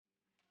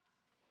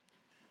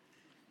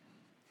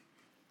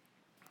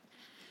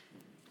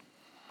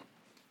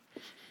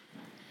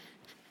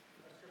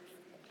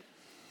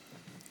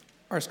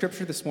Our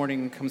scripture this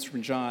morning comes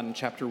from John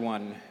chapter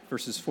 1,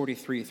 verses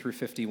 43 through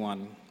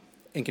 51,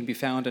 and can be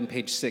found on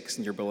page 6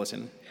 in your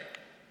bulletin.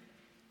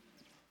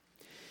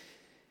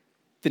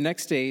 The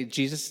next day,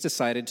 Jesus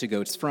decided to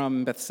go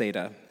from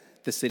Bethsaida,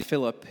 the city of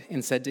Philip,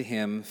 and said to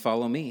him,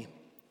 "Follow me."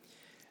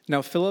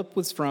 Now Philip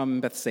was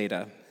from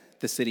Bethsaida,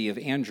 the city of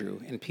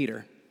Andrew and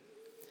Peter.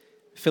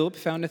 Philip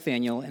found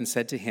Nathanael and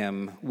said to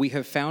him, "We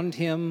have found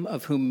him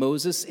of whom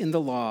Moses in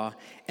the law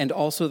and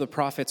also the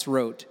prophets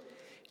wrote,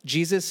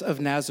 Jesus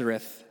of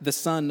Nazareth, the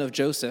son of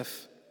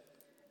Joseph."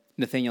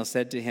 Nathanael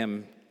said to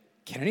him,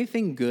 "Can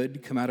anything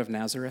good come out of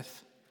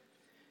Nazareth?"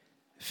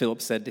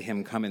 Philip said to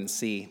him, "Come and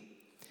see."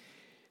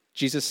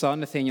 Jesus saw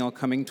Nathanael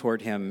coming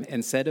toward him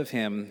and said of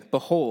him,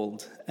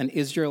 "Behold, an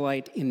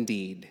Israelite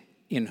indeed,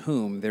 in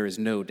whom there is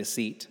no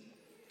deceit."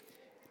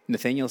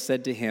 Nathanael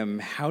said to him,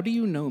 "How do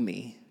you know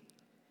me?"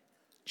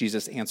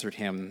 Jesus answered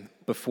him,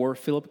 "Before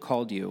Philip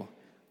called you,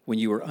 when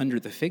you were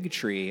under the fig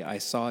tree, I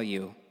saw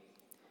you."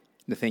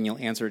 Nathanael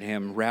answered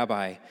him,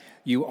 "Rabbi,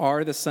 you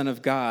are the Son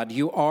of God.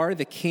 You are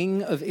the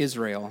King of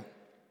Israel."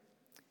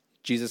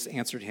 Jesus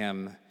answered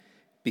him,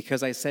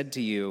 "Because I said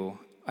to you,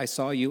 I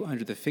saw you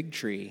under the fig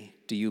tree,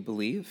 do you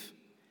believe?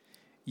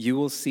 You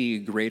will see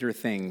greater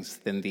things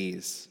than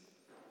these."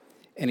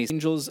 And he said,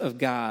 "Angels of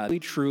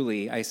God,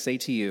 truly I say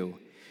to you,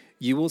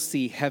 you will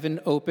see heaven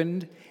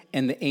opened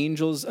and the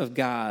angels of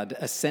God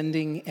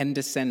ascending and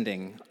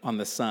descending on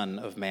the Son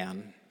of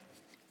Man."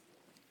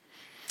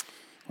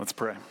 Let's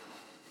pray.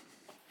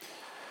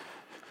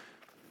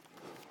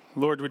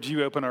 Lord, would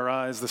you open our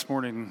eyes this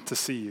morning to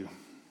see you?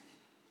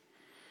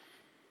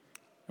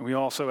 And we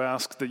also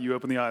ask that you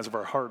open the eyes of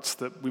our hearts,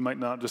 that we might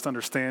not just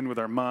understand with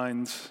our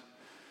minds,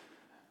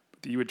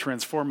 but that you would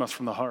transform us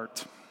from the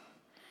heart.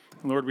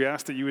 And Lord, we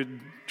ask that you would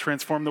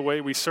transform the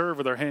way we serve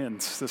with our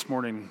hands this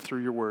morning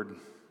through your word.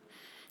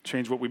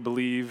 Change what we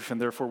believe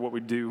and therefore what we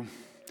do.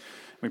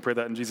 We pray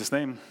that in Jesus'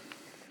 name.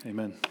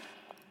 Amen.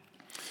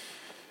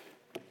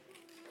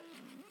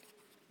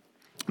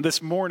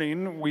 This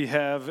morning we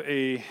have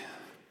a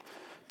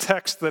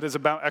text that is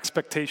about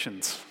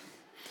expectations.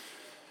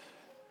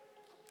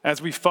 As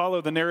we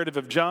follow the narrative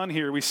of John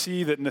here, we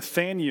see that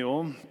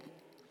Nathanael,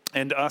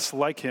 and us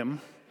like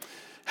him,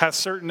 has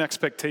certain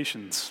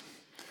expectations.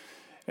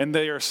 And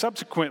they are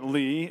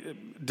subsequently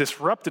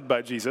disrupted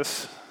by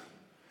Jesus.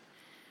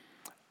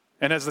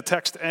 And as the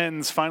text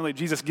ends, finally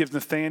Jesus gives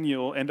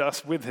Nathanael and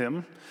us with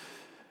him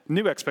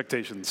new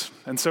expectations.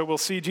 And so we'll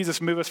see Jesus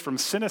move us from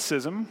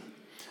cynicism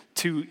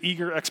to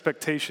eager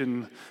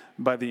expectation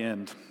by the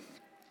end.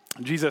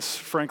 Jesus,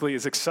 frankly,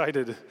 is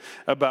excited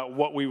about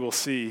what we will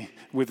see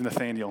with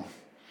Nathanael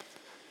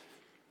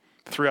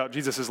throughout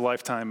Jesus'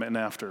 lifetime and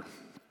after.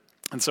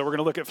 And so we're going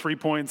to look at 3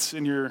 points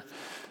in your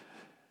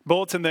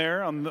bulletin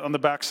there on the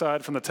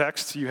backside from the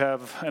text. You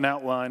have an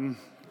outline.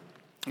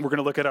 We're going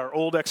to look at our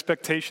old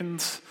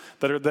expectations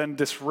that are then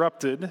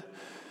disrupted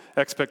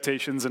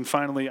expectations, and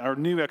finally our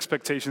new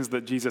expectations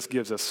that Jesus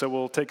gives us. So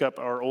we'll take up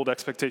our old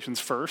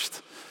expectations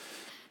first.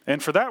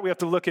 And for that, we have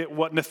to look at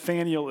what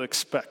Nathanael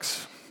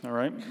expects. All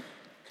right?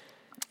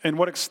 And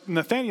what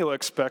Nathanael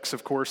expects,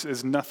 of course,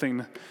 is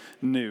nothing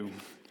new.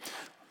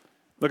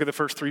 Look at the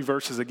first 3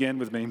 verses again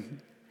with me.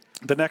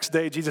 The next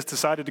day, Jesus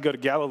decided to go to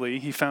Galilee.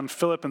 He found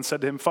Philip and said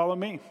to him, "Follow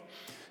me."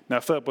 Now,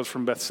 Philip was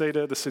from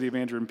Bethsaida, the city of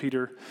Andrew and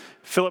Peter.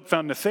 Philip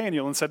found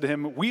Nathanael and said to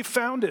him, "We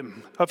found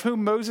him, of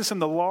whom Moses in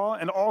the law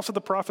and also the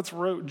prophets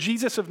wrote,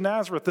 Jesus of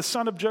Nazareth, the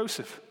son of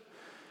Joseph."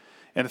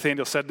 And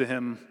Nathanael said to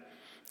him,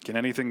 "Can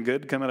anything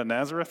good come out of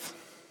Nazareth?"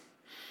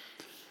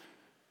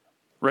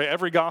 Right,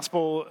 every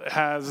gospel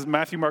has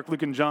Matthew, Mark,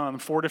 Luke, and John,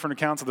 4 different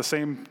accounts of the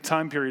same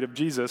time period of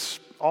Jesus,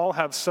 all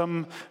have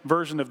some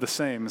version of the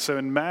same. So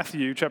in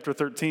Matthew chapter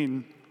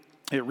 13,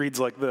 it reads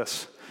like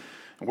this: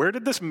 "Where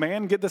did this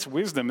man get this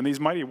wisdom and these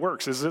mighty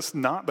works? Is this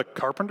not the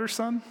carpenter's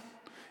son?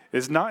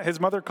 Is not his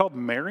mother called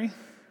Mary?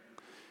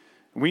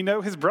 We know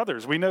his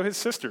brothers, we know his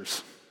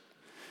sisters."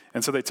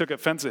 And so they took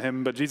offense at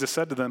him, but Jesus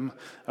said to them,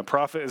 "A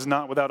prophet is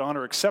not without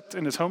honor except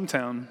in his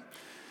hometown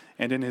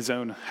and in his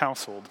own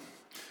household."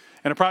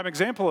 And a prime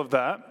example of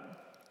that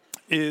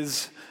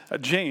is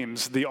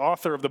James, the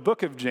author of the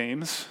book of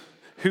James,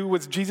 who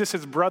was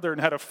Jesus' brother and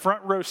had a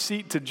front row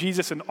seat to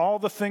Jesus and all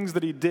the things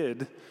that he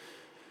did.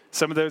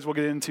 Some of those we'll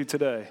get into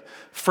today.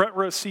 Front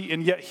row seat,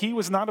 and yet he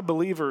was not a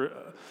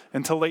believer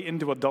until late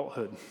into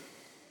adulthood.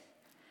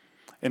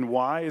 And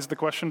why is the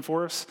question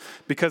for us?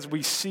 Because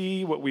we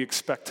see what we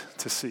expect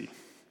to see.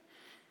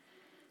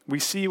 We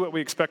see what we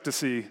expect to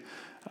see.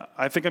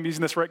 I think I'm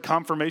using this right,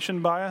 confirmation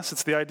bias.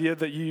 It's the idea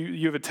that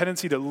you have a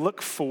tendency to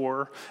look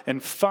for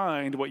and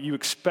find what you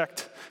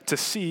expect to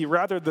see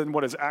rather than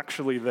what is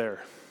actually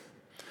there.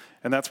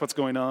 And that's what's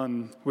going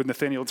on with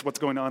Nathanael. It's what's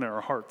going on in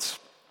our hearts.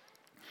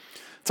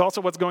 It's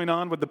also what's going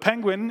on with the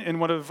penguin in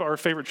one of our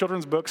favorite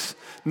children's books,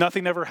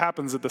 Nothing Ever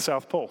Happens at the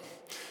South Pole.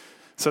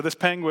 So this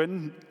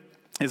penguin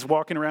is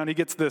walking around. He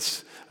gets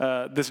this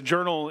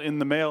journal in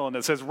the mail, and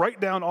it says, "Write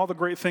down all the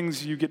great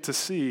things you get to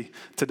see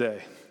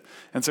today."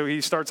 And so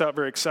he starts out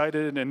very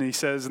excited, and he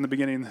says in the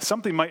beginning,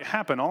 "Something might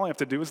happen. All I have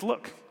to do is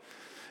look."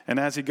 And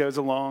as he goes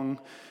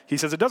along, he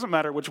says, it doesn't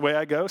matter which way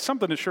I go,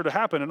 something is sure to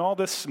happen in all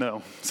this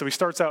snow. So he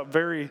starts out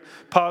very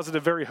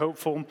positive, very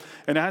hopeful.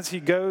 And as he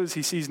goes,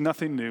 he sees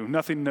nothing new,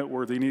 nothing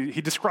noteworthy. And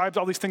he describes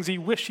all these things he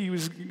wishes he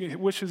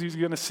was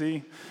going to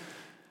see,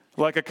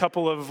 like a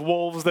couple of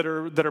wolves that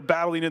are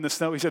battling in the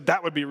snow. He said,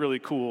 that would be really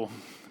cool.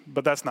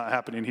 But that's not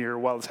happening here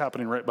while it's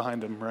happening right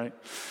behind him, right?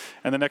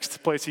 And the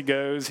next place he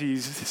goes, he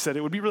said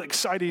it would be really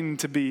exciting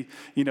to be,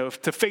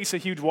 to face a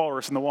huge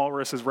walrus, and the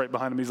walrus is right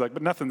behind him. He's like,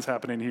 but nothing's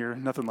happening here,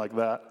 nothing like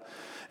that.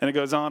 And it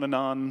goes on and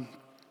on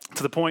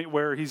to the point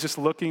where he's just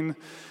looking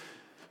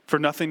for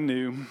nothing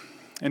new.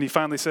 And he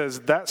finally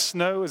says, that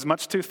snow is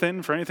much too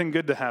thin for anything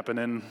good to happen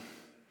in.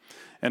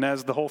 And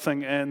as the whole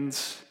thing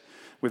ends,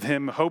 with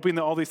him hoping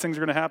that all these things are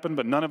going to happen,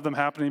 but none of them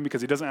happening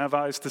because he doesn't have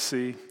eyes to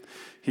see,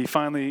 he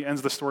finally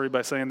ends the story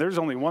by saying, there's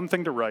only one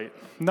thing to write.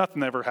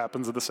 Nothing ever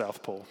happens at the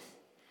South Pole.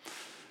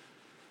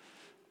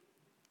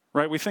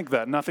 Right? We think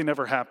that. Nothing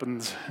ever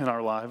happens in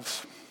our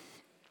lives.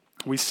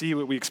 We see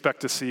what we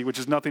expect to see, which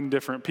is nothing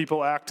different.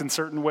 People act in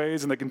certain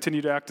ways, and they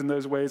continue to act in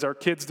those ways. Our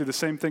kids do the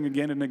same thing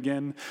again and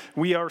again.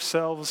 We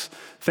ourselves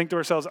think to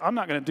ourselves, I'm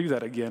not going to do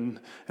that again.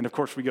 And of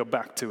course, we go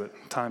back to it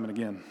time and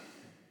again.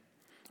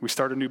 We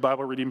start a new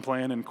Bible reading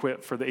plan and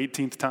quit for the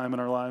 18th time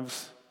in our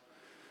lives.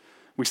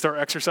 We start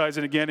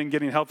exercising again and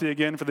getting healthy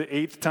again for the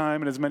 8th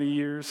time in as many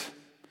years.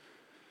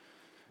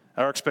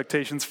 Our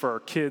expectations for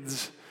our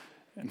kids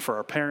and for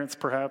our parents,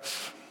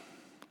 perhaps,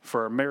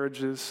 for our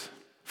marriages,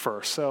 for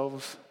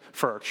ourselves,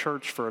 for our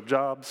church, for our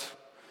jobs,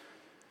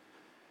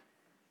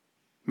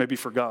 maybe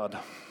for God.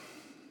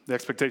 The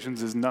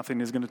expectations is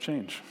nothing is going to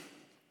change.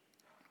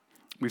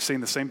 We've seen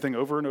the same thing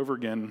over and over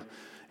again,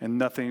 and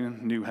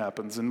nothing new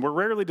happens. And we're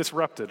rarely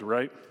disrupted,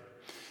 right?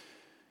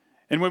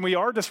 And when we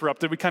are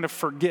disrupted, we kind of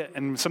forget,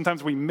 and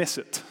sometimes we miss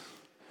it.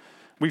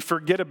 We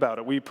forget about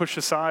it. We push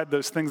aside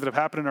those things that have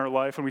happened in our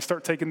life, and we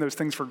start taking those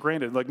things for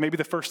granted. Like maybe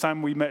the first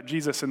time we met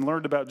Jesus and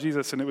learned about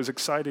Jesus, and it was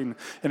exciting,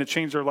 and it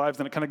changed our lives,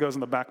 and it kind of goes on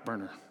the back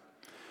burner.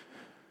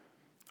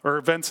 Or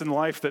events in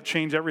life that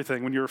change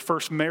everything. When you're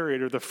first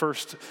married, or the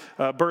first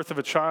birth of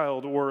a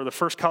child, or the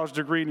first college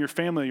degree in your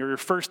family, or your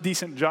first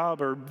decent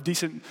job, or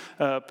decent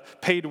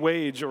paid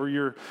wage, or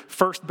your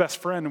first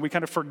best friend. And we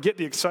kind of forget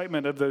the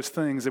excitement of those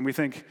things, and we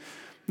think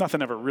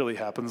nothing ever really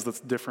happens that's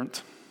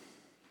different.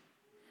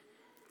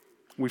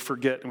 We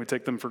forget and we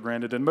take them for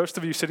granted. And most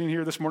of you sitting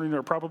here this morning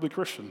are probably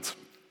Christians.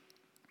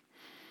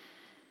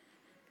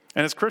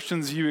 And as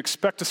Christians, you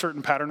expect a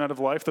certain pattern out of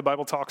life. The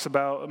Bible talks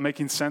about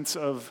making sense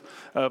of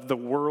the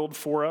world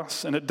for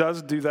us, and it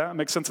does do that,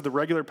 make sense of the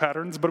regular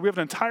patterns, but we have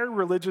an entire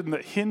religion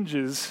that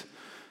hinges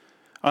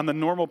on the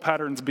normal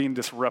patterns being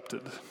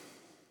disrupted.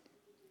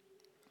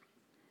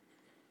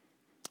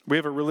 We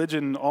have a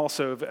religion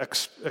also of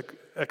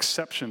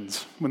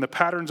exceptions, when the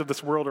patterns of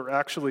this world are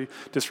actually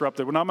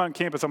disrupted. When I'm on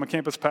campus, I'm a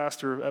campus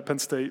pastor at Penn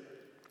State,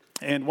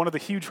 and one of the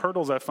huge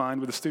hurdles I find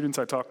with the students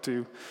I talk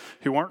to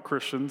who aren't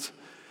Christians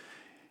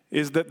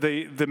is that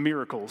the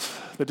miracles,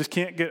 they just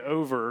can't get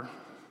over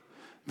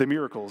the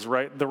miracles,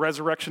 right? The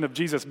resurrection of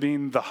Jesus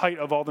being the height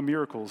of all the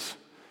miracles.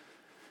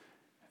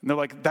 And they're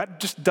like, that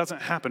just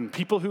doesn't happen.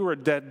 People who are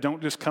dead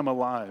don't just come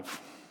alive.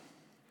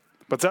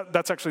 But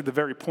that's actually the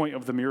very point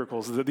of the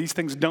miracles, is that these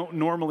things don't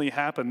normally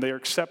happen. They are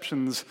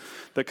exceptions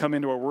that come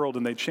into our world,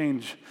 and they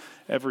change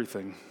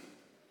everything.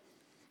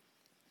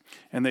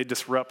 And they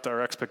disrupt our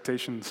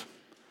expectations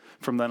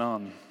from then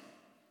on.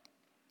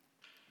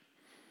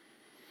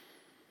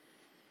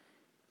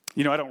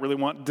 I don't really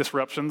want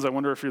disruptions. I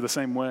wonder if you're the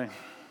same way.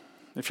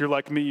 If you're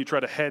like me, you try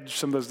to hedge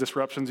some of those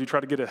disruptions. You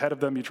try to get ahead of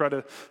them. You try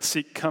to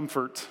seek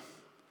comfort.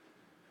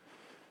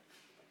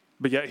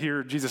 But yet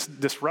here, Jesus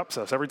disrupts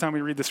us. Every time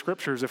we read the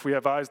scriptures, if we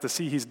have eyes to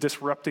see, he's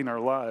disrupting our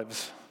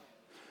lives.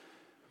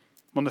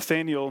 Well,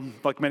 Nathaniel,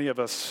 like many of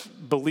us,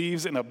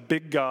 believes in a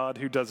big God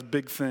who does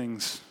big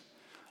things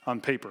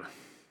on paper.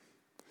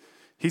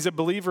 He's a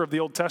believer of the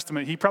Old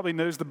Testament. He probably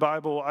knows the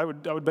Bible. I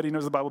would bet he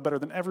knows the Bible better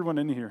than everyone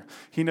in here.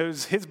 He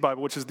knows his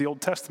Bible, which is the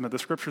Old Testament, the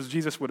scriptures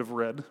Jesus would have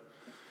read.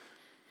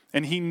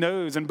 And he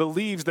knows and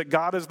believes that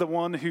God is the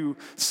one who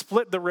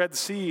split the Red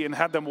Sea and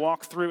had them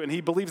walk through. And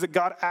he believes that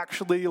God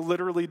actually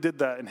literally did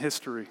that in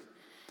history.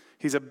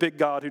 He's a big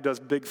God who does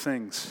big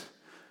things.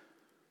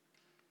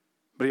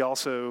 But he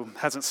also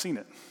hasn't seen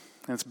it.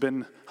 And it's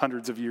been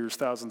hundreds of years,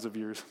 thousands of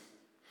years.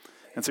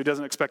 And so he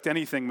doesn't expect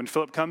anything. When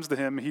Philip comes to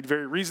him, he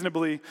very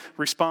reasonably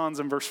responds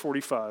in verse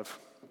 45.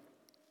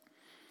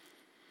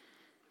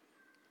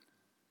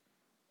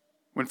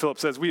 When Philip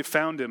says, we have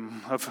found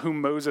him, of whom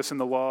Moses in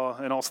the law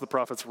and also the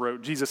prophets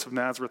wrote, Jesus of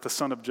Nazareth, the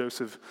son of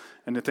Joseph.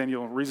 And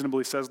Nathanael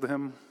reasonably says to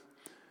him,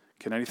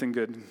 can anything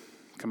good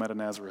come out of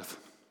Nazareth?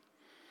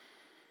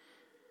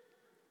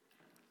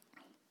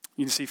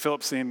 You see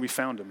Philip saying, we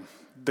found him.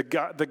 The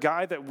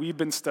guy that we've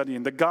been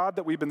studying, the God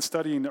that we've been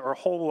studying our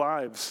whole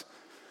lives,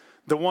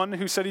 the one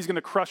who said he's going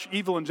to crush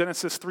evil in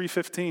Genesis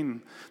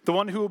 3:15, the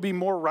one who will be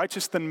more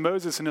righteous than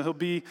Moses, and he'll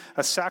be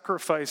a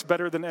sacrifice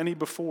better than any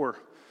before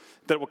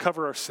that will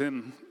cover our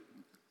sin.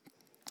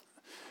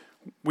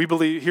 We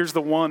believe here's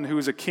the one who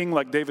is a king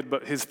like David,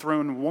 but his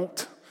throne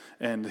won't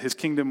and his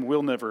kingdom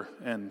will never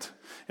end.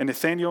 And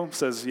Nathanael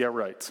says, yeah,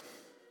 right.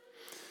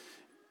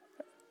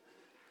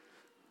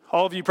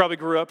 All of you probably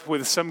grew up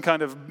with some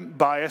kind of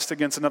bias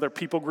against another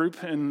people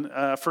group. And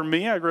for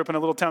me, I grew up in a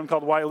little town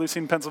called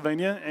Wyalusing,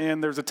 Pennsylvania.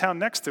 And there's a town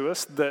next to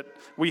us that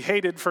we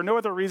hated for no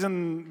other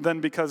reason than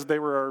because they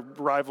were our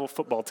rival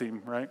football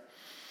team, right?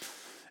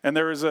 And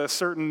there was a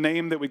certain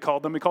name that we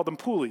called them. We called them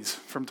Poolies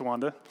from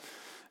Towanda.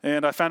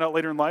 And I found out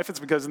later in life it's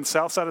because in the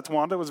south side of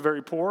Towanda was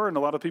very poor, and a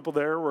lot of people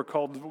there were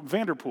called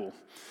Vanderpool.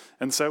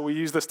 And so we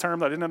used this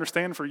term that I didn't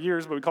understand for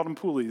years, but we called them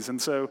Poolies. And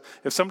so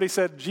if somebody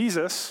said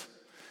Jesus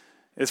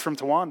is from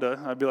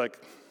Towanda, I'd be like,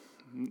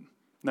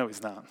 no,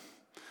 he's not.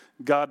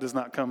 God does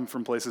not come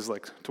from places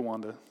like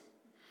Towanda.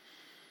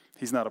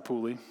 He's not a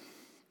Poolie.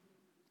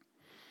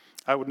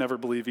 I would never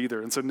believe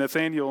either. And so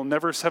Nathanael,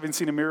 never having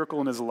seen a miracle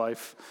in his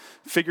life,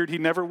 figured he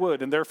never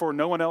would, and therefore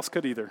no one else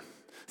could either.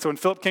 So when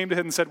Philip came to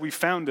him and said, we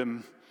found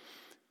him,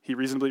 he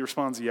reasonably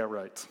responds, yeah,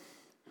 right.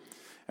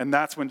 And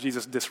that's when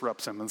Jesus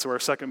disrupts him. And so our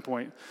second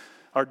point,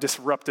 our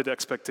disrupted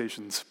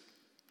expectations.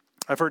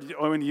 I've heard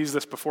Owen use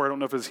this before. I don't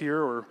know if it was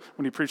here or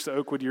when he preached at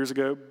Oakwood years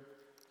ago.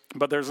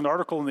 But there's an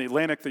article in the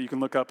Atlantic that you can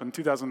look up in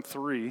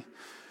 2003.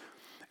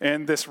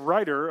 And this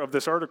writer of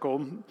this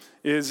article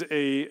is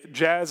a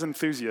jazz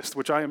enthusiast,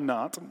 which I am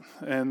not.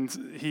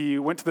 And he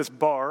went to this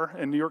bar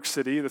in New York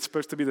City that's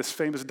supposed to be this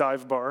famous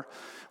dive bar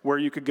where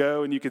you could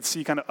go and you could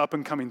see kind of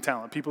up-and-coming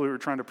talent, people who were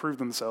trying to prove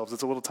themselves.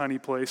 It's a little tiny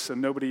place,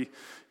 and nobody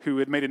who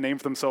had made a name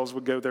for themselves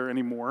would go there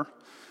anymore.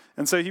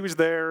 And so he was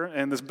there,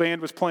 and this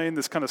band was playing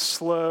this kind of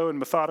slow and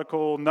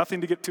methodical,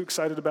 nothing to get too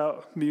excited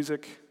about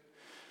music,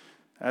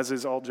 as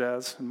is all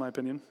jazz, in my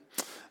opinion.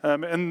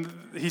 And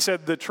he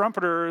said the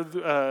trumpeter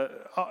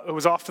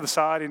was off to the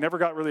side. He never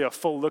got really a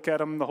full look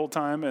at him the whole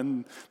time.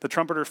 And the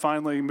trumpeter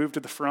finally moved to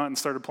the front and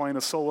started playing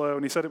a solo.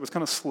 And he said it was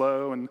kind of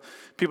slow, and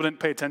people didn't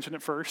pay attention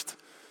at first.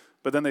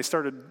 But then they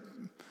started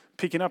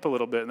peeking up a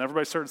little bit, and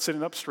everybody started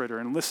sitting up straighter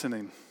and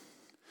listening.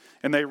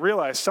 And they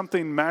realized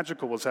something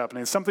magical was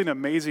happening. Something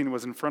amazing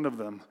was in front of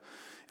them.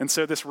 And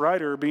so this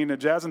writer, being a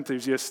jazz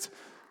enthusiast,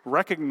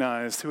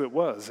 recognized who it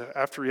was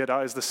after he had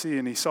eyes to see,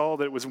 and he saw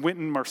that it was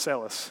Wynton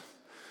Marsalis.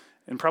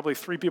 And probably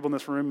 3 people in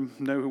this room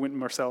know who Wynton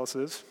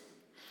Marsalis is.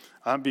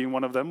 I'm being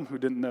one of them who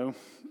didn't know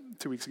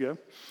 2 weeks ago.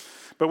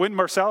 But Wynton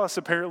Marsalis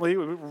apparently,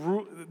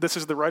 this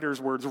is the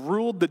writer's words,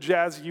 ruled the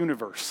jazz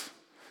universe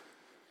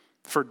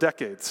for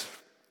decades,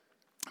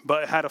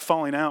 but had a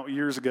falling out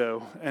years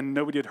ago, and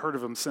nobody had heard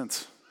of him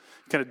since.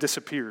 Kind of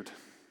disappeared.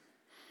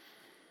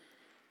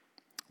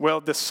 Well,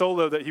 this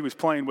solo that he was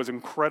playing was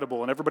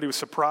incredible, and everybody was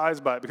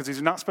surprised by it because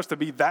he's not supposed to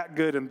be that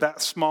good in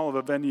that small of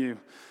a venue.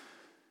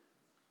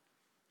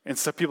 And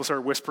so people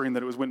started whispering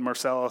that it was Wynton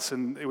Marsalis,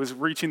 and it was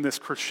reaching this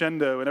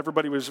crescendo, and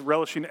everybody was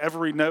relishing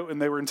every note,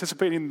 and they were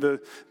anticipating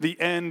the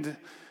end.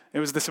 It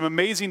was this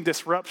amazing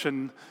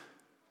disruption.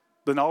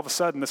 Then all of a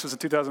sudden, this was in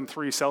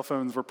 2003, cell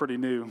phones were pretty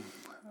new.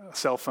 A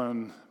cell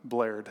phone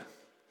blared.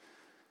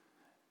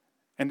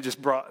 And it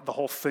just brought the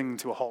whole thing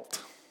to a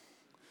halt.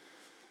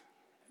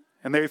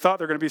 And they thought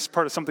they were going to be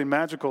part of something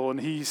magical, and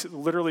he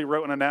literally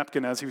wrote on a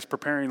napkin as he was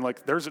preparing,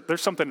 like,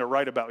 there's something to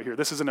write about here.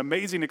 This is an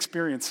amazing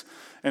experience.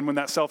 And when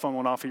that cell phone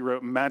went off, he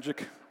wrote,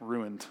 magic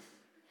ruined.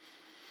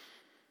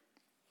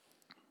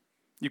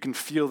 You can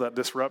feel that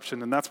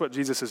disruption, and that's what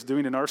Jesus is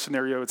doing in our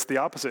scenario. It's the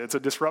opposite. It's a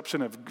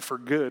disruption for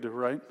good,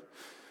 right?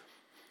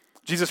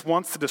 Jesus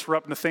wants to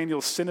disrupt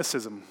Nathanael's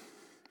cynicism.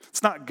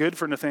 It's not good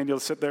for Nathanael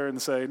to sit there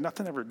and say,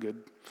 nothing ever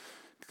good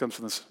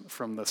comes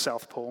from the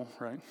South Pole,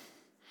 right?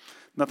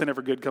 Nothing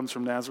ever good comes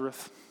from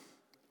Nazareth.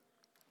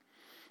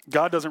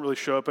 God doesn't really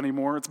show up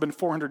anymore. It's been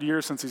 400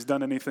 years since he's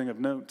done anything of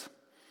note.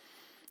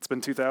 It's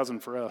been 2,000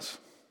 for us.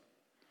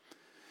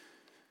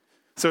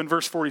 So in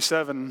verse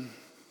 47,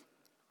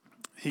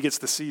 he gets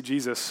to see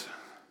Jesus.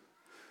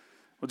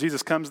 Well,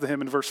 Jesus comes to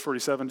him in verse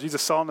 47.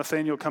 Jesus saw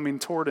Nathanael coming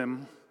toward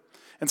him.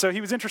 And so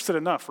he was interested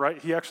enough, right?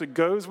 He actually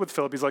goes with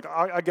Philip. He's like,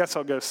 I guess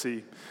I'll go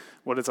see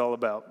what it's all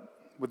about,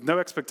 with no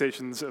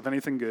expectations of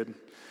anything good.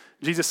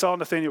 Jesus saw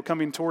Nathanael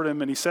coming toward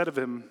him, and he said of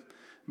him,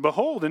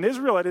 behold, an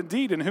Israelite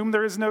indeed, in whom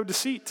there is no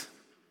deceit.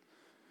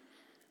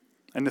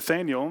 And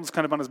Nathanael, who's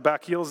kind of on his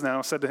back heels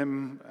now, said to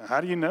him,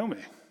 how do you know me?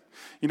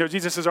 You know,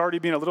 Jesus is already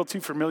being a little too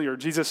familiar.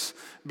 Jesus,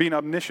 being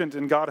omniscient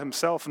in God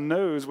himself,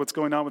 knows what's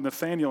going on with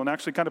Nathanael and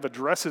actually kind of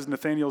addresses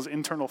Nathanael's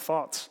internal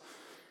thoughts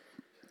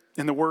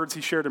in the words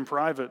he shared in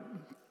private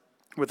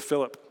with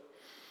Philip.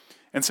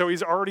 And so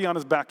he's already on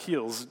his back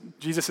heels.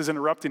 Jesus is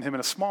interrupting him in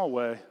a small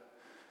way.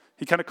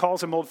 He kind of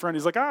calls him old friend.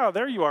 He's like,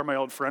 there you are, my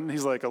old friend. And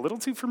he's like, a little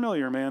too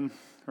familiar, man,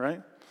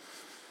 right?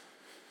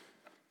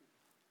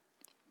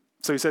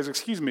 So he says,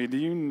 excuse me, do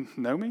you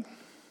know me?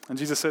 And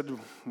Jesus said,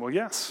 well,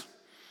 yes.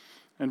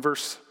 In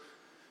verse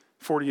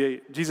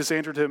 48, Jesus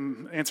answered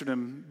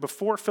him,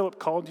 before Philip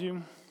called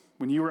you,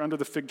 when you were under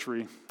the fig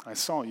tree, I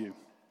saw you.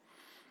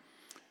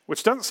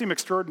 Which doesn't seem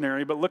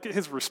extraordinary, but look at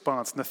his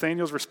response.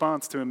 Nathanael's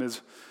response to him is,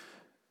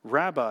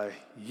 Rabbi,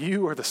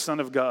 you are the Son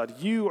of God.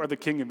 You are the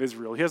King of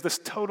Israel. He has this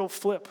total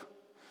flip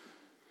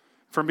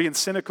from being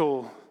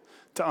cynical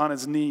to on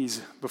his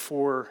knees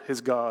before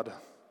his God.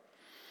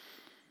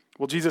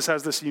 Well, Jesus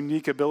has this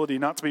unique ability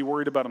not to be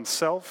worried about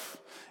himself,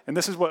 and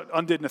this is what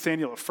undid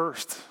Nathanael at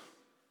first.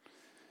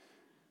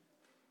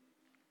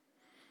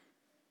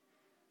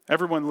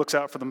 Everyone looks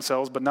out for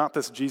themselves, but not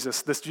this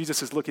Jesus. This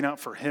Jesus is looking out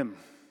for him.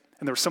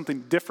 And there was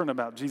something different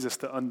about Jesus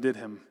that undid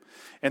him.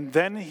 And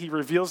then he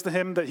reveals to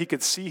him that he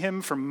could see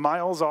him from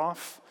miles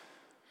off.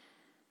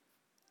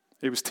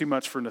 It was too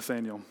much for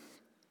Nathanael.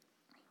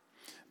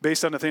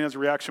 Based on Nathanael's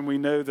reaction, we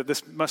know that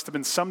this must have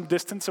been some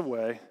distance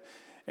away.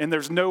 And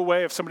there's no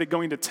way of somebody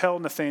going to tell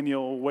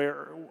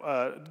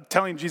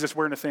telling Jesus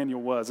where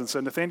Nathanael was. And so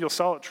Nathanael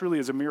saw it truly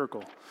as a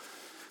miracle.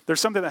 There's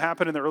something that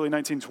happened in the early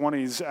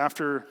 1920s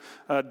after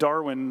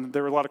Darwin.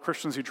 There were a lot of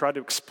Christians who tried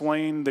to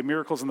explain the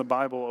miracles in the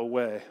Bible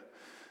away.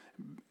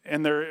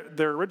 And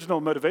their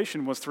original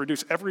motivation was to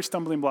reduce every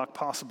stumbling block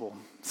possible.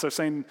 So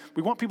saying,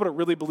 we want people to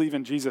really believe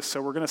in Jesus,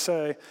 so we're going to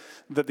say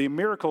that the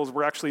miracles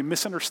were actually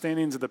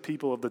misunderstandings of the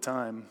people of the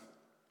time.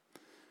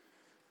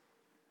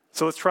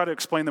 So let's try to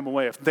explain them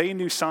away. If they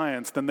knew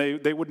science, then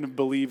they wouldn't have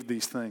believed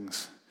these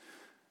things.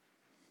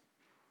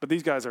 But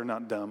these guys are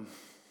not dumb.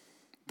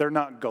 They're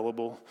not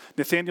gullible.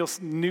 Nathanael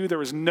knew there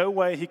was no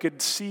way he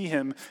could see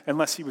him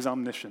unless he was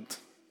omniscient.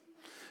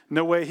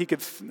 No way he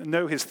could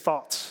know his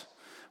thoughts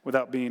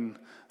without being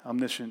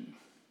omniscient.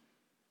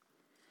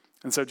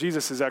 And so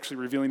Jesus is actually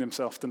revealing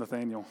himself to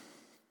Nathanael.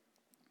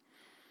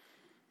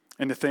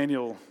 And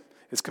Nathanael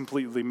is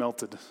completely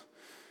melted.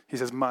 He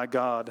says, "My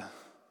God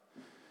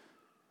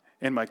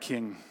and my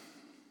King."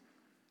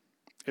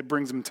 It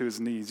brings him to his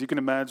knees. You can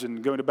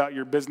imagine going about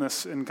your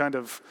business and kind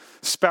of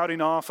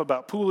spouting off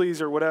about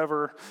pulleys or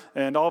whatever,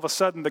 and all of a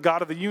sudden the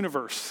God of the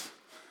universe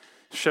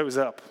shows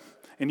up.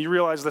 And you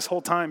realize this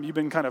whole time you've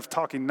been kind of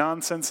talking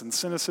nonsense and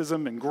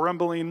cynicism and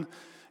grumbling,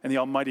 and the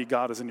Almighty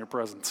God is in your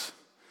presence.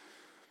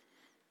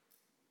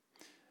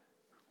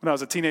 When I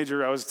was a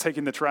teenager, I was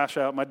taking the trash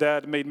out. My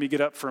dad made me get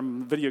up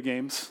from video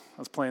games. I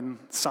was playing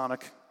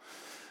Sonic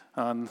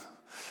on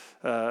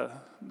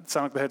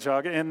Sonic the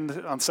Hedgehog, and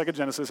on Sega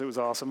Genesis. It was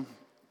awesome.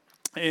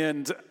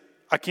 And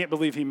I can't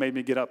believe he made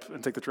me get up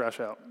and take the trash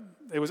out.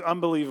 It was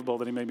unbelievable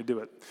that he made me do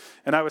it.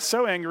 And I was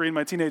so angry in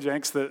my teenage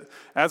angst that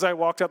as I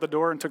walked out the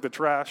door and took the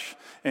trash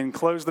and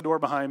closed the door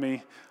behind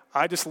me,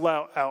 I just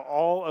let out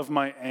all of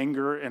my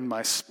anger and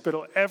my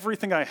spittle,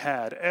 everything I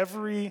had,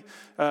 every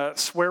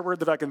swear word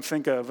that I can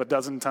think of a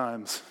dozen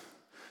times,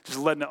 just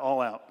letting it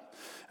all out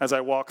as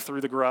I walked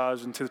through the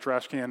garage into the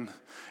trash can.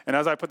 And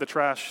as I put the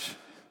trash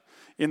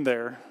in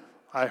there,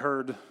 I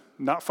heard,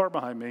 not far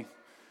behind me,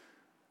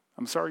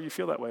 "I'm sorry you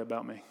feel that way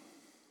about me."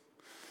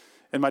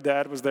 And my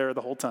dad was there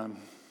the whole time,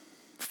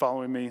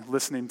 following me,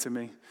 listening to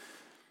me.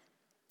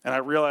 And I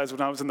realized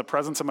when I was in the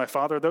presence of my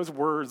Father, those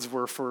words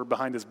were for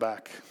behind his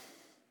back,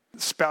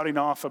 spouting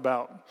off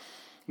about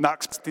not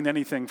expecting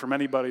anything from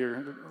anybody,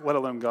 or let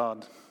alone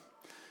God.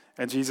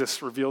 And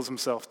Jesus reveals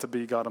himself to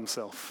be God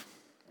himself.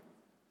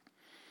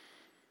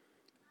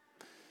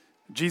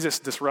 Jesus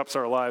disrupts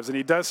our lives, and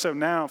he does so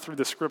now through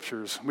the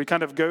scriptures. We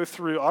kind of go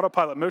through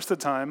autopilot most of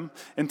the time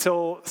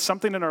until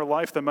something in our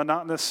life, the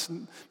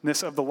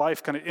monotonousness of the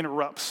life, kind of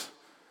interrupts,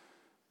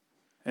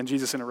 and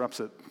Jesus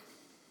interrupts it.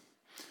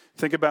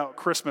 Think about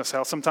Christmas,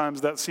 how sometimes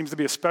that seems to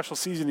be a special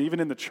season, even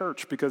in the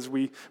church, because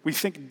we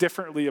think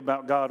differently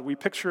about God. We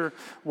picture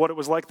what it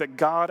was like that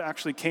God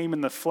actually came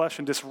in the flesh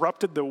and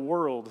disrupted the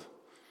world.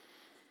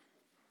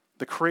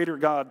 The creator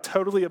God,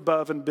 totally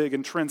above and big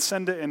and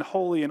transcendent and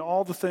holy and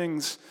all the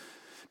things.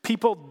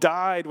 People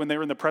died when they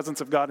were in the presence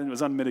of God, and it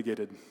was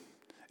unmitigated.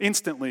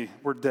 Instantly,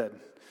 we're dead.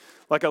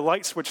 Like a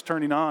light switch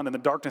turning on and the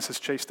darkness is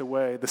chased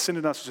away. The sin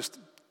in us just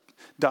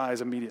dies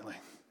immediately.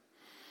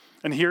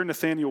 And here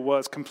Nathanael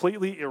was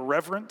completely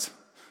irreverent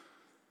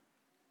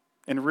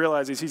and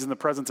realizes he's in the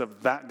presence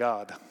of that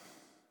God.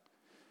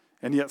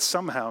 And yet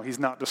somehow he's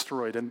not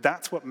destroyed. And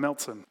that's what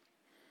melts him.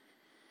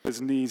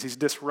 His knees, he's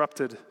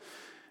disrupted,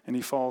 and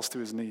he falls to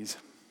his knees.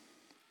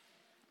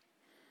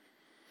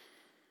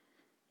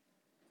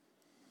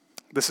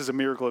 This is a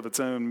miracle of its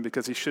own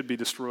because he should be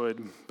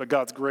destroyed, but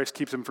God's grace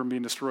keeps him from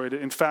being destroyed.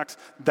 In fact,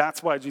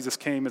 that's why Jesus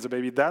came as a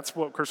baby. That's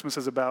what Christmas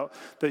is about,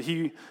 that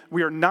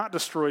we are not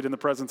destroyed in the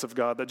presence of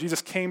God, that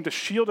Jesus came to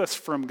shield us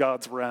from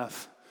God's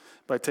wrath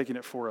by taking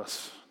it for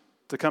us,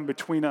 to come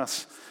between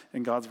us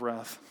and God's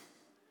wrath,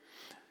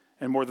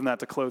 and more than that,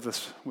 to clothe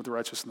us with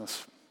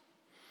righteousness.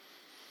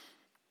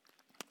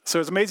 So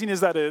as amazing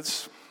as that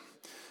is,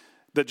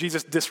 that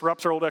Jesus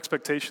disrupts our old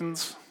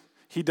expectations,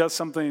 he does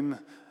something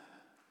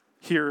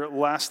here,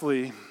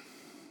 lastly,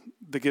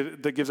 that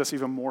gives us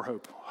even more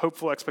hope,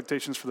 hopeful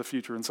expectations for the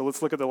future. And so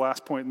let's look at the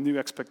last point, new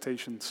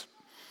expectations.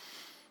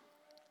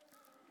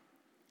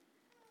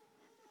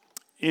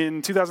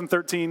 In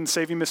 2013,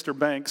 Saving Mr.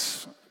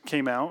 Banks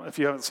came out. If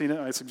you haven't seen it,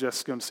 I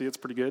suggest going to see it. It's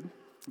pretty good.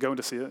 Going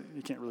to see it.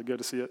 You can't really go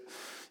to see it.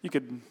 You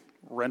could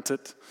rent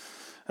it.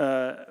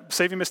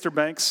 Saving Mr.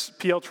 Banks,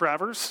 P.L.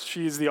 Travers,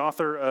 she's the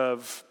author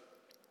of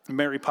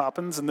Mary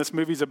Poppins, and this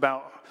movie's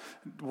about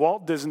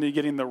Walt Disney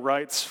getting the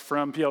rights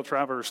from P.L.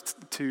 Travers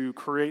to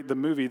create the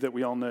movie that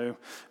we all know,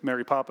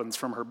 Mary Poppins,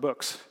 from her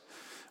books.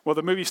 Well,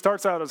 the movie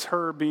starts out as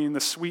her being the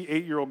sweet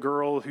 8-year-old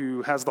girl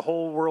who has the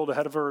whole world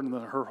ahead of her, and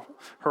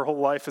her whole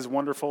life is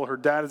wonderful. Her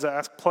dad is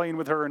playing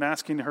with her and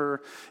asking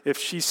her if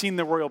she's seen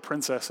the royal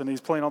princess, and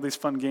he's playing all these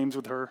fun games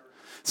with her,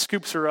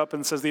 scoops her up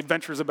and says the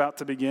adventure's about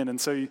to begin.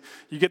 And so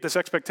you get this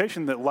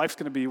expectation that life's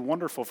going to be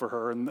wonderful for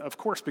her. And of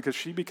course, because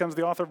she becomes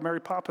the author of Mary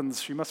Poppins,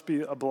 she must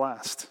be a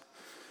blast.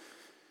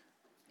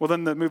 Well,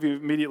 then the movie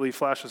immediately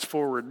flashes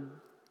forward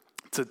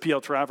to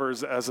P.L.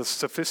 Travers as a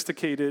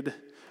sophisticated,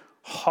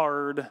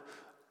 hard,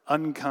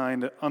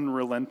 unkind,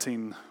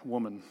 unrelenting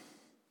woman.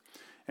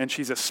 And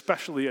she's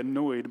especially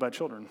annoyed by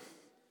children.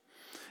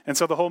 And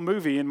so the whole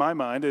movie, in my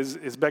mind,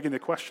 is begging the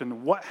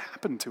question, what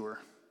happened to her?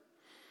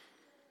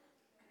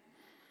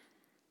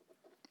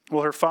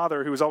 Well, her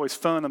father, who was always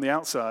fun on the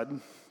outside,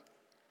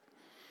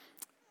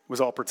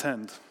 was all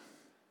pretend.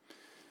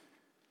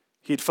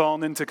 He'd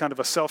fallen into kind of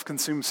a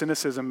self-consumed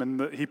cynicism,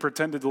 and he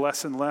pretended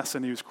less and less,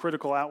 and he was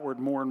critical outward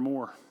more and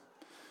more.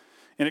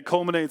 And it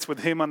culminates with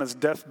him on his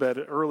deathbed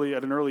at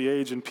an early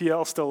age, and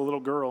PL's still a little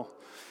girl.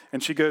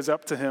 And she goes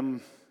up to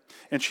him,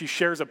 and she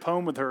shares a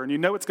poem with her. And you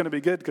know it's going to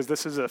be good because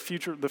this is the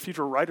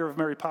future writer of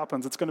Mary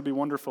Poppins. It's going to be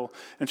wonderful.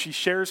 And she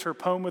shares her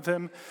poem with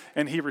him,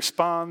 and he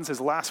responds,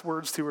 his last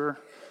words to her,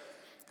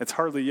 "It's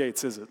hardly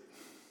Yeats, is it?"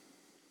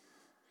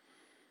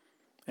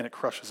 And it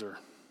crushes her.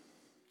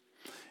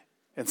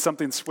 And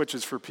something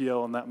switches for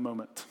PL in that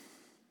moment.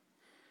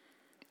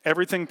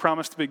 Everything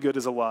promised to be good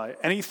is a lie.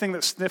 Anything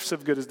that sniffs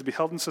of good is to be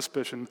held in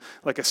suspicion,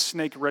 like a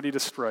snake ready to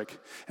strike.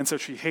 And so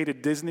she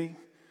hated Disney.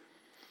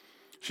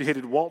 She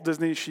hated Walt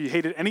Disney. She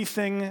hated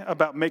anything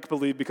about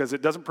make-believe because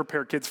it doesn't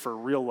prepare kids for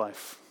real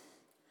life.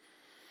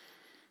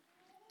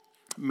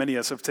 Many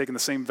of us have taken the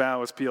same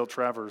vow as P.L.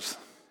 Travers,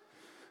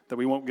 that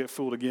we won't get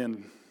fooled again.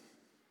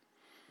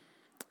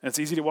 And it's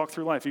easy to walk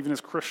through life, even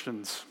as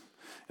Christians,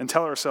 and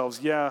tell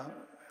ourselves, yeah,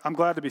 I'm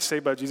glad to be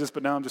saved by Jesus,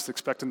 but now I'm just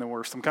expecting the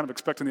worst. I'm kind of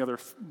expecting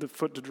the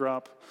foot to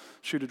drop,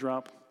 shoe to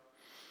drop.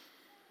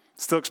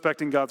 Still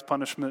expecting God's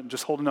punishment,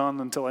 just holding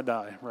on until I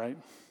die, right?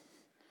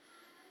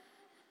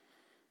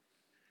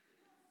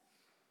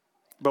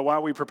 But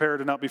while we prepare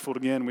to not be fooled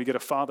again, we get a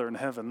Father in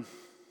heaven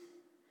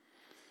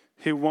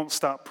who won't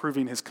stop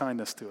proving his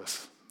kindness to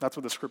us. That's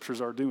what the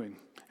scriptures are doing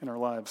in our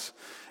lives.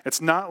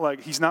 He's not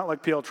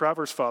like P.L.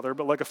 Travers' father,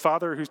 but like a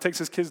father who takes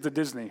his kids to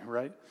Disney,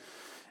 right?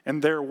 And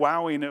they're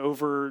wowing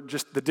over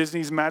just the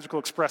Disney's Magical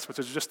Express, which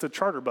is just a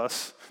charter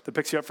bus that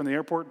picks you up from the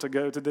airport to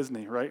go to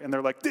Disney, right? And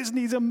they're like,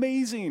 Disney's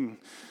amazing.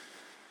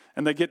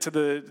 And they get to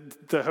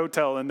the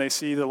hotel and they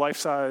see the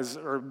life-size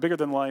or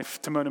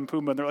bigger-than-life Timon and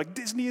Pumbaa, and they're like,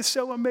 Disney is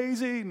so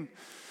amazing.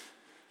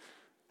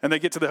 And they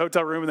get to the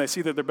hotel room and they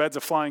see that their bed's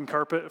a flying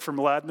carpet from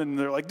Aladdin, and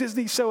they're like,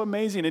 Disney's so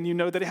amazing. And you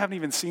know that they haven't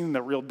even seen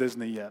the real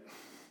Disney yet.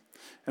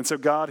 And so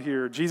God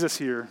here, Jesus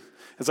here,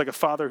 is like a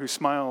father who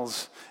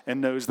smiles and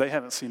knows they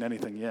haven't seen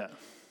anything yet.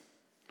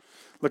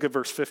 Look at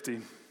verse 50.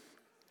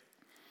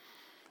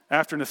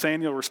 After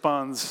Nathanael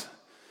responds,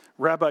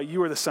 Rabbi,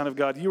 you are the Son of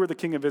God. You are the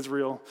King of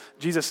Israel.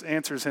 Jesus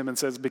answers him and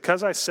says,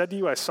 because I said to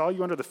you, I saw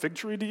you under the fig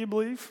tree, do you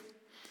believe?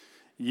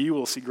 You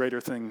will see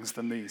greater things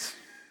than these.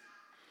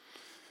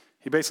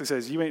 He basically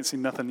says, you ain't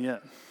seen nothing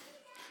yet.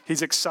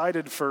 He's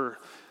excited for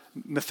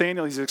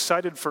Nathanael. He's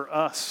excited for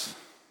us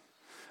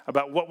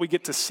about what we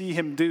get to see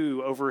him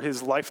do over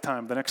his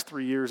lifetime, the next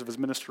 3 years of his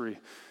ministry,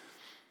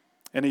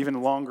 and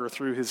even longer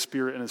through his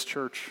Spirit and his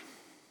church.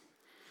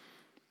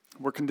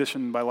 We're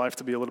conditioned by life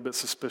to be a little bit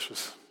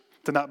suspicious,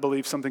 to not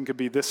believe something could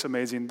be this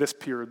amazing, this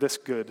pure, this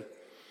good.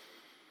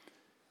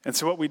 And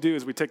so what we do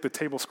is we take the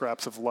table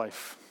scraps of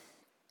life,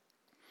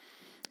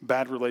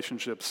 bad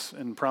relationships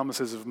and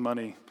promises of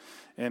money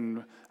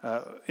and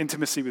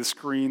intimacy with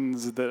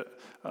screens that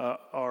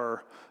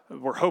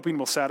we're hoping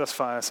will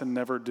satisfy us and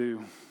never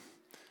do.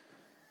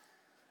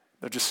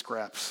 They're just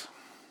scraps.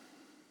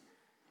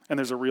 And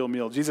there's a real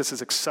meal. Jesus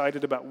is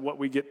excited about what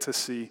we get to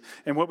see.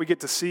 And what we get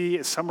to see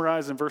is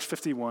summarized in verse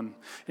 51.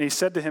 And he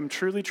said to him,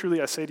 truly,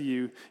 truly, I say to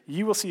you,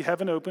 you will see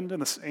heaven opened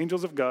and the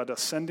angels of God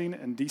ascending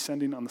and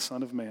descending on the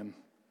Son of Man.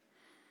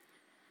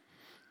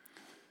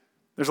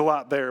 There's a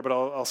lot there, but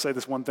I'll say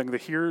this one thing. The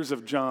hearers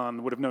of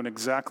John would have known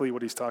exactly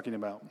what he's talking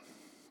about.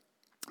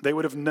 They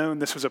would have known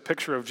this was a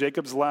picture of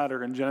Jacob's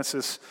ladder in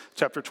Genesis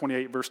chapter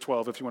 28, verse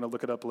 12, if you want to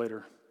look it up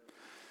later.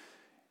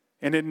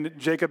 And in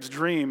Jacob's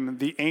dream,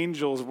 the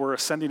angels were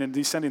ascending and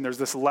descending. There's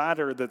this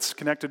ladder that's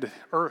connected to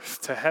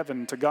earth, to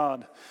heaven, to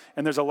God.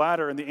 And there's a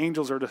ladder, and the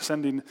angels are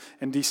descending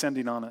and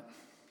descending on it.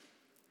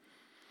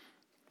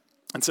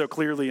 And so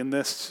clearly in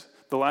this,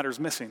 the ladder's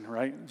missing,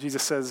 right?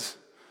 Jesus says,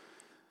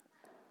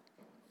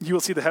 you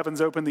will see the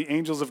heavens open, the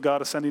angels of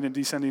God ascending and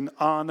descending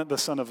on the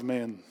Son of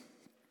Man.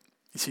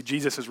 You see,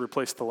 Jesus has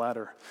replaced the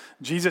ladder.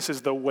 Jesus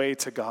is the way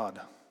to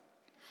God.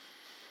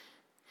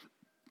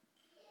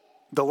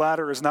 The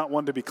ladder is not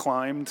one to be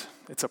climbed,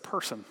 it's a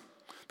person.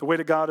 The way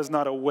to God is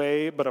not a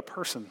way, but a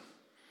person.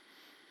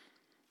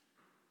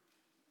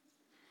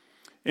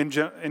 In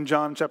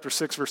John chapter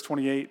 6, verse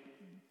 28,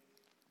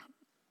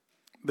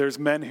 there's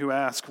men who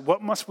ask,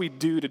 what must we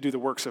do to do the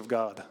works of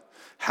God?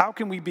 How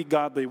can we be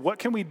godly? What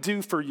can we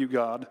do for you,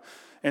 God?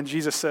 And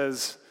Jesus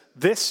says,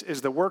 This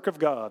is the work of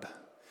God,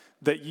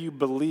 that you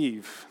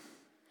believe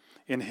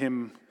in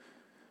him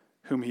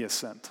whom he has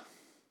sent.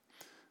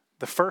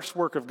 The first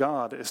work of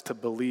God is to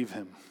believe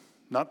him,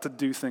 not to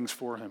do things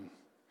for him.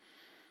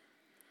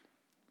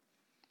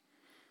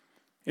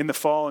 In the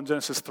fall in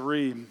Genesis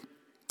 3,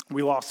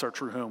 we lost our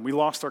true home. We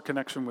lost our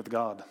connection with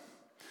God.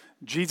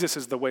 Jesus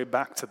is the way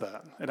back to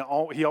that. And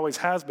he always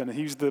has been.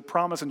 He's the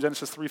promise in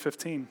Genesis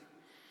 3:15.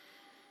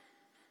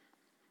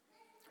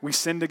 We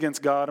sinned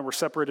against God and we're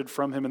separated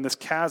from him, and this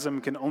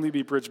chasm can only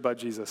be bridged by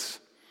Jesus.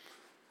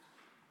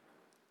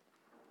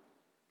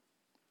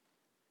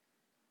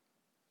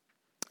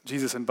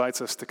 Jesus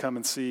invites us to come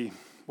and see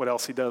what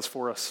else he does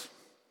for us.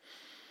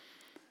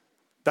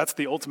 That's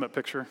the ultimate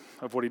picture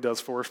of what he does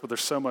for us, but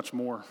there's so much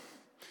more.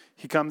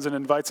 He comes and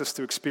invites us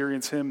to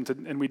experience him,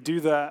 and we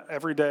do that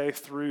every day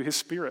through his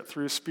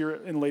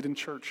Spirit inlaid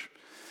church.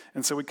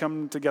 And so we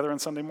come together on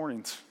Sunday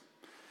mornings,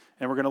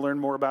 and we're going to learn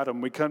more about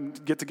him. We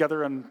get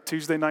together on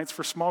Tuesday nights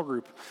for small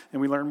group,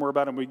 and we learn more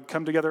about him. We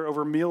come together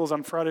over meals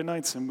on Friday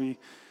nights, and we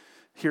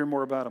hear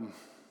more about him.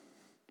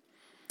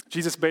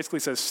 Jesus basically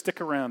says,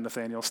 stick around,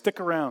 Nathaniel. Stick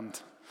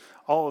around,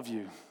 all of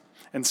you,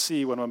 and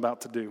see what I'm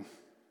about to do.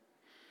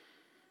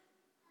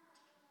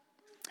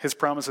 His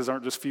promises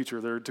aren't just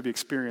future, they're to be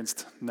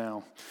experienced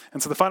now.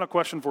 And so the final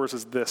question for us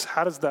is this: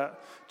 how does that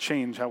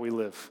change how we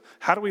live?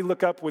 How do we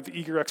look up with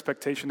eager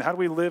expectation? How do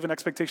we live in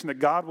expectation that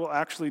God will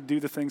actually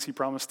do the things he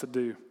promised to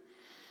do?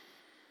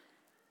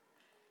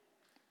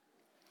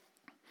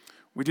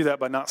 We do that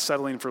by not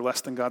settling for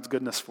less than God's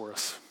goodness for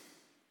us.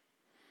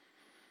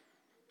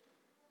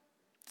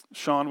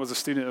 Sean was a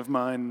student of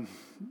mine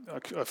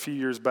a few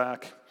years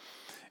back,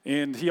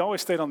 and he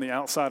always stayed on the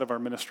outside of our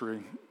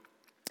ministry.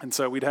 And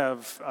so we'd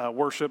have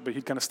worship, but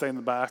he'd kind of stay in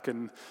the back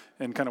and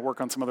kind of work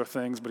on some other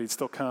things, but he'd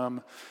still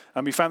come.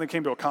 He finally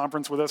came to a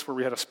conference with us where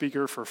we had a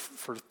speaker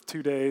for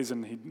 2 days,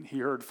 and he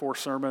heard 4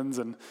 sermons,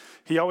 and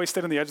he always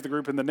stayed on the edge of the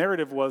group. And the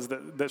narrative was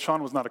that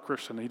Sean was not a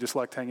Christian. He just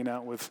liked hanging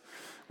out with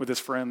his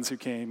friends who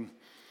came.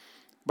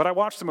 But I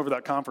watched him over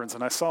that conference,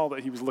 and I saw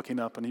that he was looking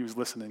up and he was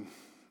listening.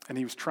 And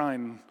he was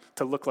trying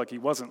to look like he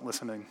wasn't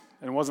listening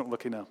and wasn't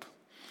looking up.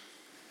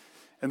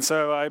 And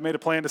so I made a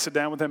plan to sit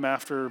down with him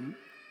after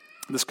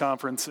this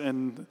conference,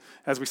 and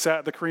as we sat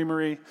at the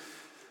creamery,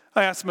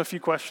 I asked him a few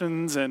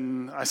questions,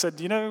 and I said,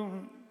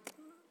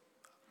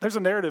 there's a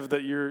narrative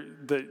that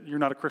you're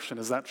not a Christian.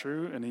 Is that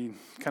true? And he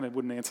kind of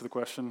wouldn't answer the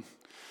question.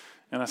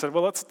 And I said,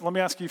 well, let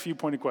me ask you a few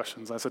pointed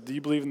questions. I said, do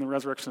you believe in the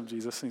resurrection of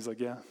Jesus? And he's like,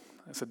 yeah.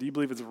 I said, do you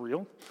believe it's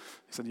real?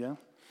 He said, yeah.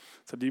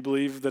 I said, do you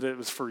believe that it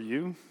was for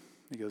you?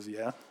 He goes,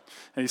 yeah.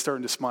 And he's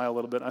starting to smile a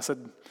little bit. I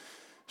said,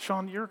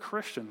 Sean, you're a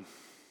Christian.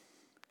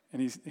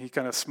 And he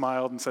kind of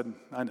smiled and said,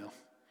 I know.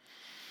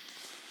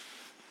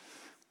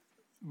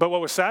 But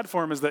what was sad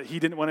for him is that he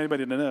didn't want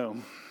anybody to know,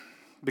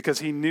 because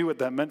he knew what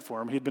that meant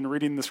for him. He'd been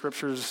reading the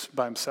scriptures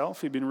by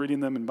himself. He'd been reading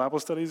them in Bible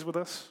studies with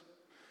us.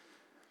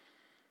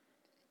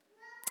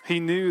 He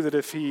knew that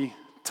if he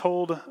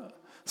told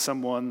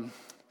someone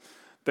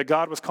that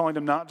God was calling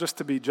him not just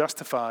to be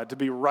justified, to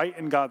be right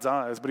in God's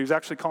eyes, but he was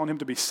actually calling him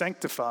to be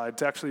sanctified,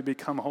 to actually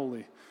become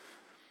holy.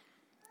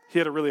 He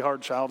had a really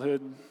hard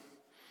childhood.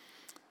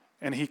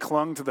 And he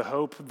clung to the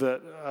hope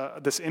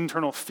that this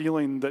internal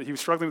feeling that he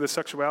was struggling with his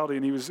sexuality,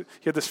 and he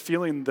had this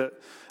feeling that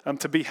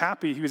to be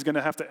happy, he was going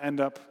to have to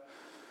end up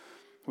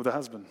with a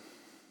husband.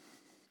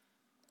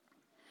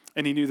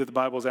 And he knew that the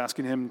Bible was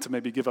asking him to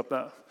maybe give up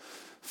that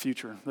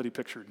future that he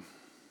pictured.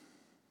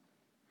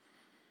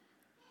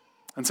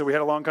 And so we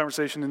had a long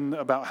conversation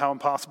about how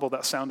impossible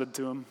that sounded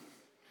to him.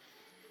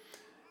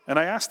 And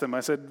I asked him, I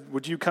said,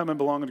 would you come and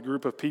belong in a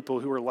group of people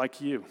who are like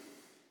you?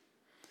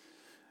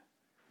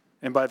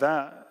 And by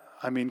that,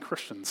 I mean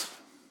Christians.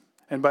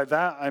 And by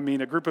that, I mean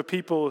a group of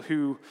people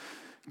who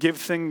give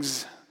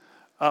things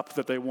up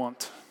that they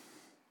want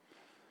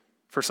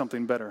for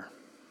something better.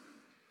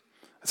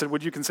 I said,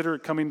 would you consider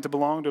coming to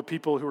belong to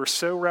people who are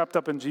so wrapped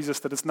up in Jesus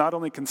that it's not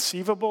only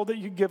conceivable that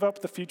you give up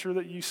the future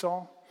that you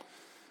saw,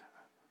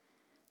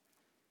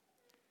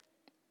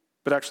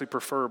 but actually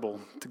preferable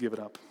to give it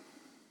up?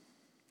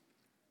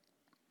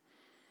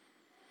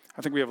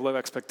 I think we have low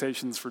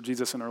expectations for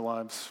Jesus in our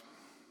lives,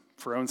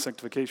 for our own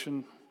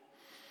sanctification,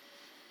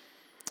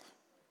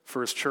 for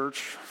his church,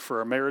 for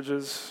our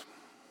marriages.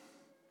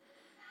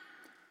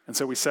 And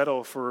so we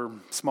settle for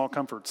small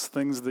comforts,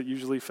 things that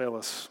usually fail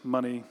us: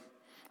 money,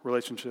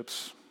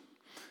 relationships,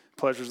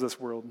 pleasures of this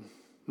world.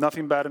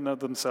 Nothing bad in of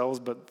themselves,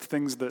 but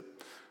things that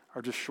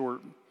are just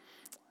short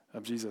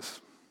of Jesus.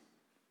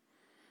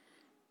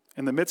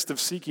 In the midst of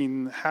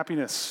seeking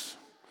happiness,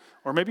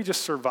 or maybe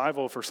just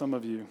survival for some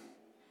of you,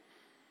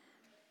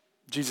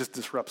 Jesus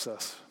disrupts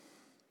us,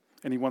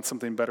 and he wants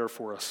something better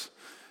for us.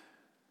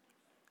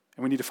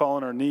 And we need to fall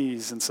on our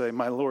knees and say,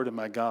 my Lord and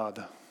my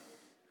God.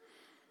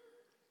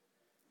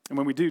 And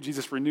when we do,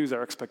 Jesus renews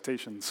our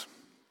expectations.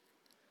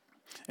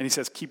 And he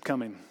says, keep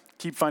coming.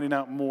 Keep finding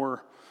out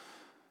more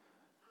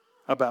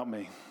about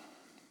me.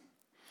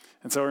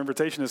 And so our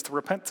invitation is to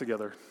repent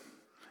together.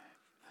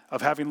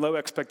 of having low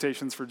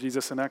expectations for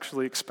Jesus and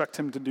actually expect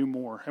him to do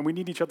more. And we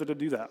need each other to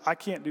do that. I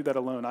can't do that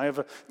alone. I have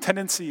a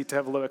tendency to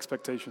have low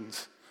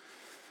expectations.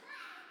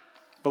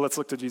 But let's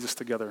look to Jesus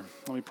together.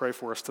 Let me pray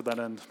for us to that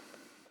end.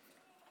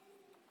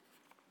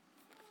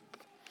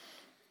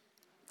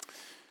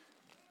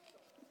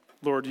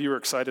 Lord, you are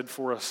excited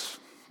for us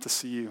to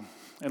see you.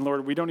 And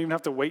Lord, we don't even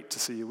have to wait to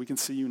see you. We can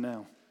see you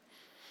now.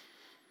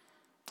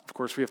 Of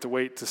course, we have to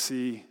wait to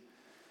see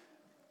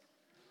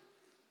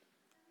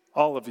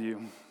all of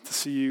you, to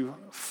see you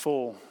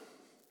full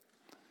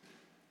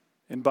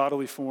in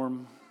bodily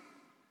form,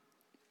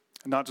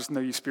 and not just know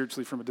you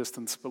spiritually from a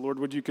distance. But Lord,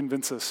 would you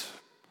convince us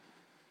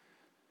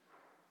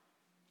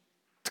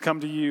to come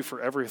to you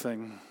for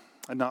everything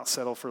and not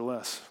settle for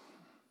less?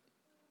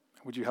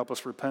 Would you help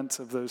us repent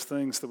of those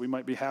things that we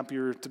might be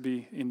happier to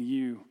be in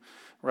you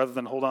rather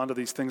than hold on to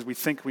these things we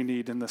think we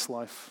need in this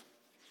life?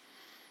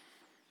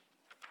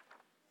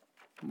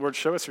 Lord,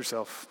 show us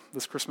yourself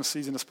this Christmas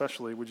season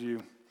especially. Would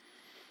you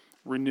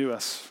renew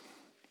us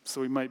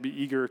so we might be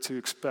eager to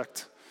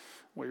expect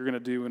what you're going to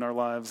do in our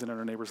lives and in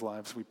our neighbors'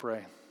 lives, we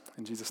pray.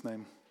 In Jesus'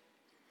 name,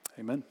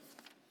 amen.